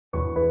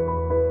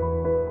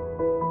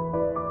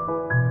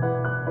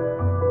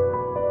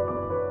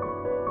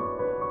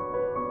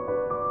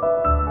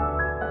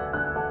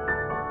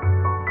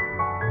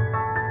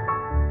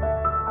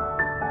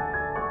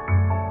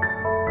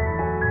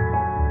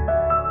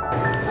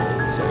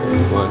So,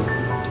 one.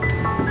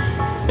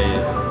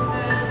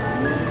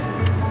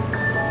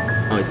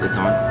 Oh, it's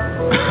on?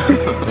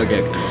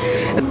 Okay.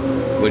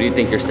 What do you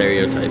think your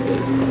stereotype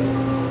is?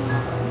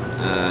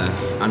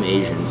 I'm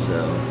Asian, so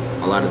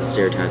a lot of the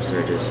stereotypes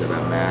are just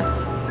about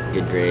math,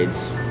 good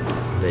grades,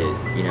 the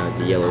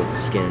yellow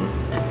skin,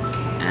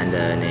 and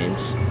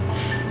names.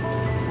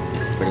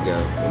 Where to go?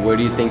 Where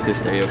do you think the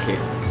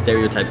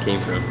stereotype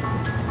came from?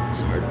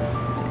 It's hard.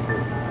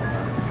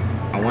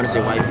 I want to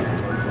say white people,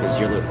 because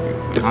you're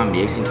comedy.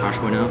 Have you seen Tosh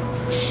Point out?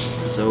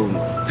 So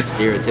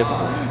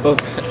stereotypical.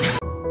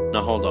 Okay.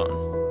 Now hold on.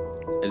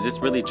 Is this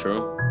really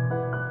true?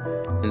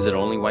 Is it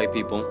only white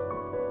people?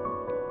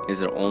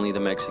 Is it only the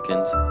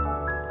Mexicans?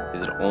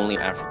 Is it only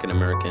African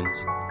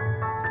Americans?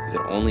 Is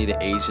it only the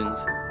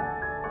Asians?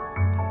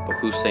 But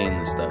who's saying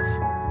this stuff?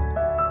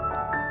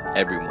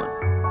 Everyone.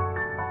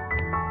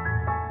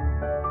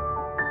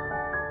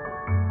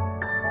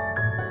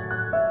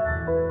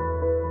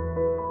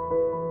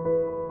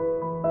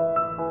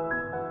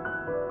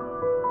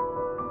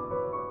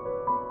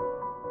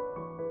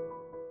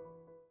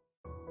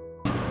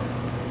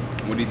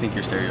 What do you think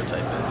your stereotype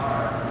is?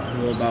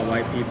 Well, about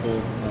white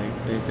people, like,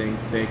 they think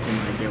they can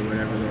like get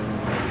whatever they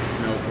want,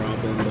 no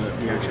problem,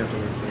 but you actually have to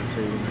work for it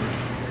too, you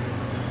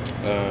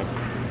know?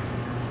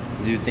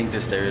 Do you think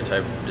the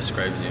stereotype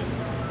describes you?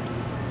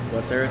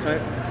 What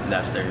stereotype?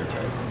 That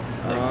stereotype.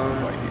 Like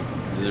white people.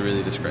 Does it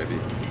really describe you?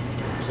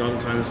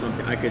 Sometimes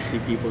I could see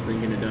people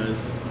thinking it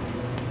does,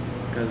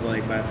 because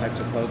like by the types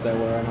of clothes I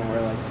wear, I don't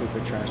wear like super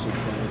trashy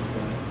clothes,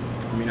 but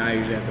I mean I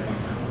usually have to buy my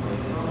own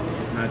clothes and stuff.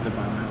 I have to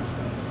buy my own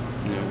stuff.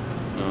 No.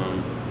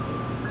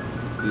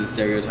 Does the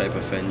stereotype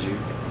offend you?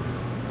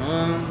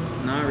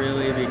 Not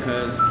really,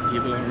 because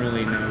people don't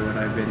really know what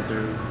I've been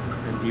through,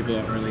 and people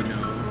don't really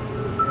know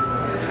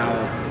how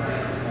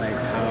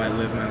I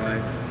live my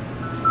life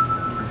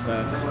and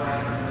stuff.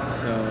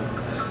 So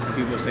when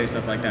people say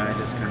stuff like that, I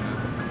just kind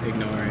of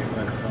ignore it,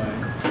 let it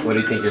fly. What do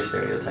you think your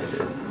stereotype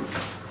is?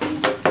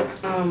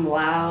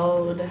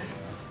 Loud.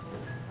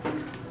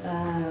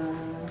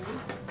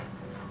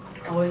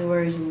 Always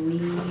wears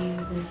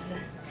weaves.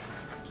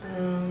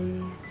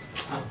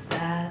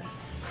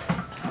 Fast.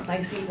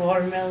 Likes to eat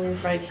watermelon,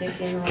 fried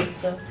chicken, all that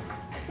stuff.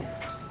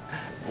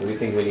 What do you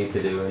think we need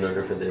to do in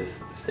order for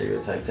this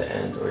stereotype to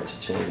end or to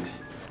change?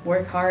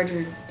 Work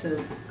harder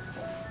to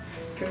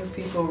prove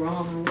people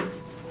wrong.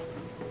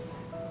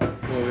 Well,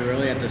 we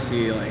really have to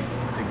see like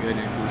the good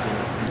in people.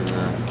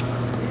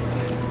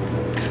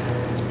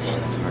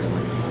 Man, that's a hard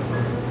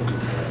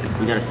one.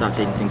 We gotta stop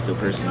taking things so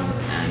personal,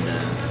 and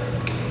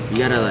we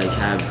gotta like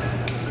have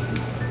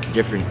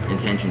different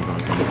intentions on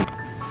things.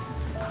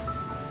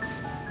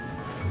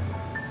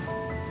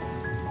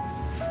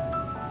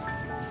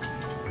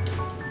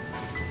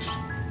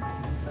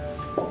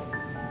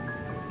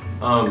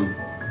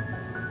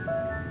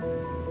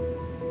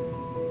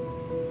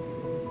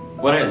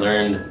 What I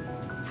learned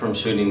from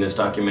shooting this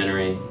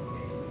documentary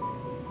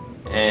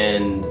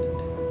and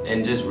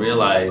just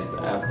realized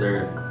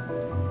after,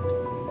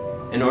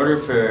 in order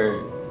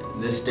for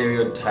this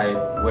stereotype,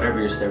 whatever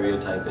your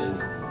stereotype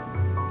is,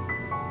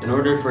 in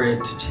order for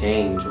it to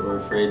change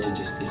or for it to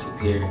just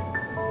disappear,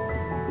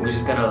 we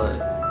just gotta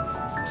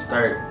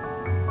start,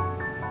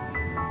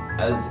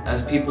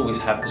 as people, we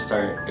have to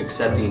start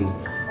accepting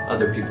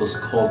other people's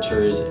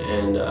cultures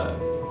and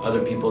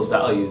other people's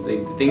values,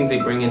 the things they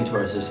bring into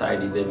our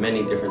society, the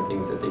many different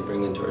things that they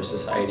bring into our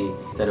society.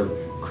 Instead of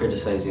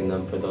criticizing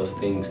them for those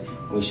things,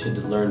 we should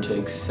learn to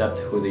accept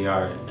who they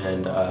are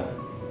and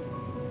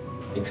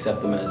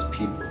accept them as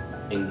people.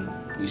 And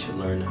we should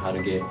learn how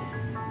to get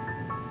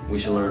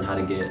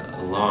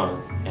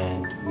along,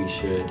 and we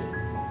should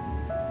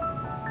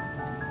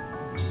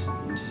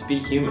just be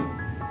human.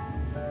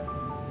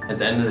 At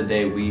the end of the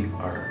day, we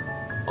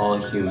are all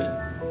human.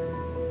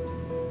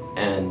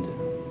 And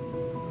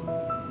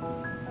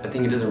I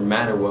think it doesn't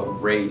matter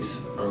what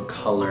race or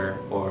color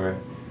or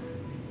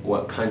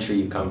what country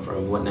you come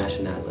from, what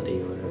nationality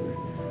or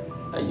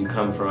whatever you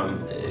come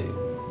from.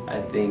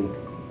 I think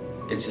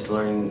it's just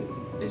learning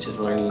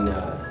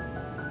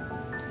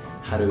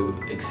how to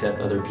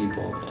accept other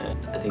people,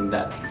 and I think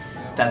that's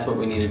what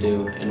we need to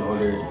do in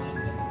order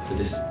for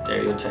this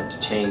stereotype to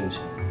change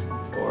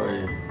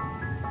or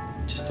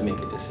just to make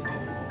it disappear.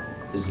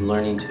 Is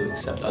learning to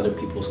accept other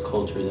people's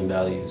cultures and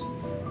values.